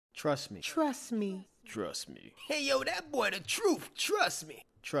Trust me. Trust me. Trust me. Hey, yo, that boy the truth. Trust me.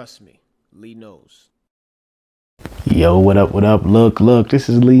 Trust me. Lee knows. Yo, what up, what up? Look, this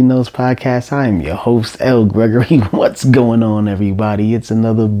is Lee Knows Podcast. I am your host, L. Gregory. What's going on, everybody? It's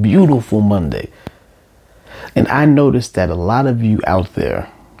another beautiful Monday. And I noticed that a lot of you out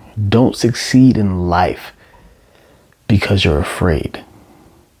there don't succeed in life because you're afraid.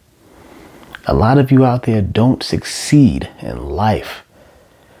 A lot of you out there don't succeed in life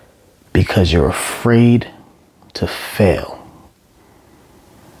because you're afraid to fail.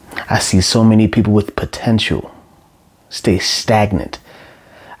 I see so many people with potential stay stagnant.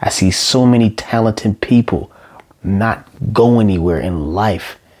 I see so many talented people not go anywhere in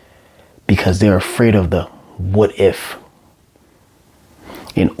life because they're afraid of the what if.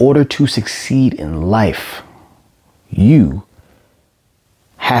 In order to succeed in life, you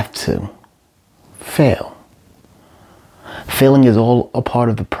have to fail. Failing is all a part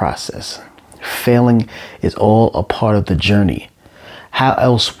of the process. Failing is all a part of the journey. How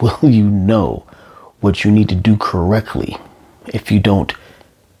else will you know what you need to do correctly if you don't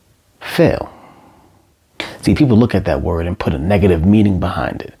fail? See, people look at that word and put a negative meaning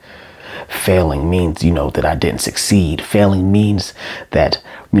behind it. Failing means, that I didn't succeed. Failing means that,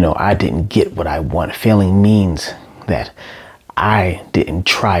 I didn't get what I want. Failing means that I didn't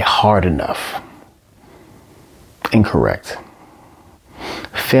try hard enough. Incorrect.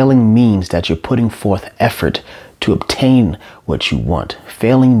 Failing means that you're putting forth effort to obtain what you want.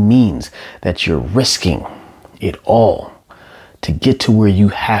 Failing means that you're risking it all to get to where you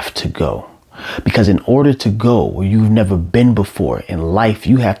have to go. Because in order to go where you've never been before in life,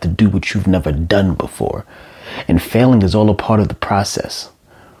 you have to do what you've never done before. And failing is all a part of the process.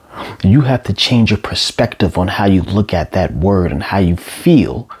 You have to change your perspective on how you look at that word and how you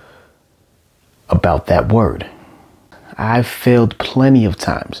feel about that word. I've failed plenty of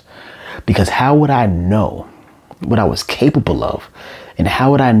times because how would I know what I was capable of? And how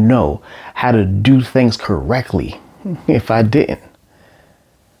would I know how to do things correctly if I didn't?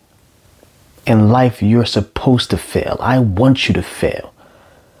 In life, you're supposed to fail. I want you to fail.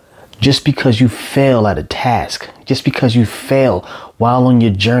 Just because you fail at a task, just because you fail while on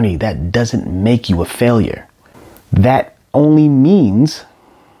your journey, that doesn't make you a failure. That only means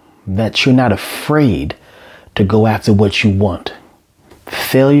that you're not afraid to go after what you want.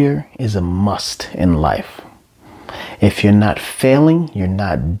 Failure is a must in life. If you're not failing, you're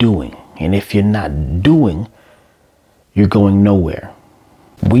not doing. And if you're not doing, you're going nowhere.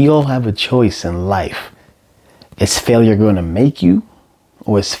 We all have a choice in life. Is failure going to make you,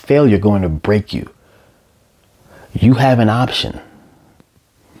 or is failure going to break you? You have an option.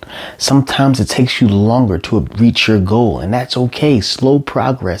 Sometimes it takes you longer to reach your goal, and that's okay. Slow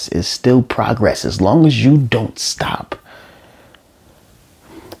progress is still progress as long as you don't stop.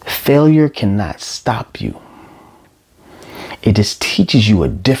 Failure cannot stop you. It just teaches you a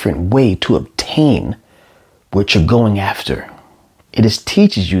different way to obtain what you're going after. It just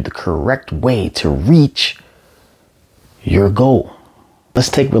teaches you the correct way to reach your goal. Let's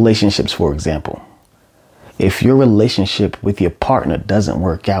take relationships, for example. If your relationship with your partner doesn't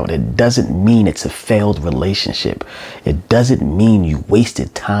work out, it doesn't mean it's a failed relationship. It doesn't mean you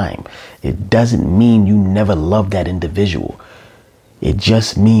wasted time. It doesn't mean you never loved that individual. It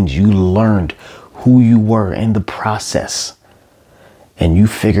just means you learned who you were in the process. And you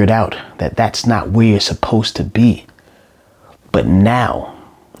figured out that that's not where you're supposed to be. But now,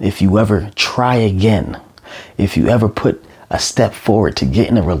 if you ever try again, if you ever put a step forward to get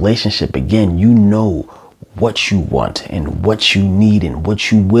in a relationship again, you know what you want and what you need and what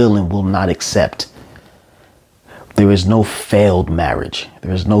you will and will not accept. There is no failed marriage.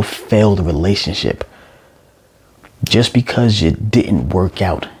 There is no failed relationship. Just because it didn't work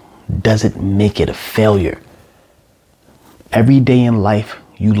out doesn't make it a failure. Every day in life,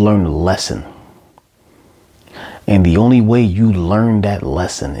 you learn a lesson. And the only way you learn that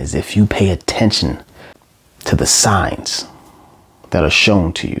lesson is if you pay attention to the signs that are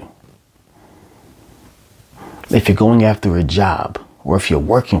shown to you. If you're going after a job, or if you're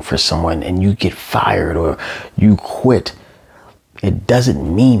working for someone and you get fired or you quit, it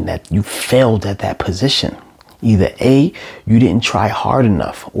doesn't mean that you failed at that position. Either A, you didn't try hard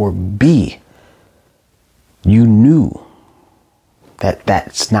enough, or B, you knew that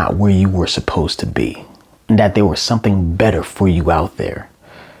that's not where you were supposed to be, and that there was something better for you out there,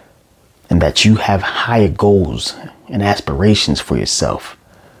 and that you have higher goals and aspirations for yourself.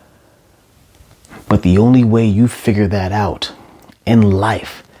 But the only way you figure that out in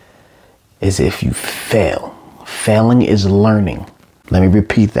life is if you fail. Failing is learning. Let me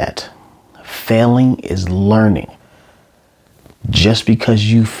repeat that. Failing is learning. Just because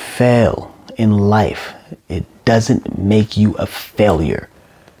you fail in life, it doesn't make you a failure.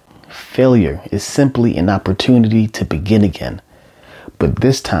 Failure is simply an opportunity to begin again, but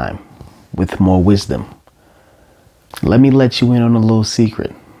this time with more wisdom. Let me let you in on a little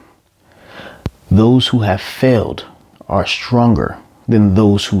secret. Those who have failed are stronger than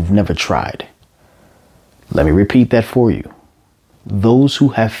those who've never tried. Let me repeat that for you. Those who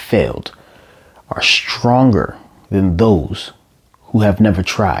have failed are stronger than those who have never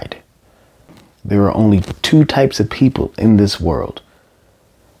tried. There are only two types of people in this world.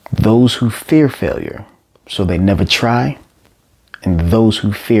 Those who fear failure, so they never try, and those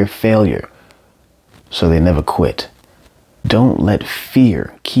who fear failure, so they never quit. Don't let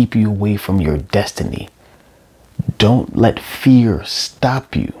fear keep you away from your destiny. Don't let fear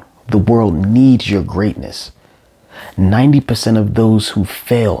stop you. The world needs your greatness. 90% of those who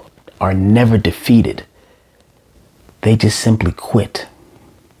fail are never defeated. They just simply quit.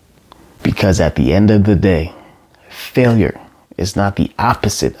 Because at the end of the day, failure is not the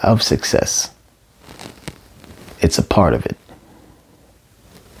opposite of success. It's a part of it.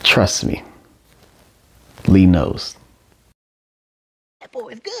 Trust me. Lee knows. That boy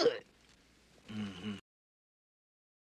is good. Mm-hmm.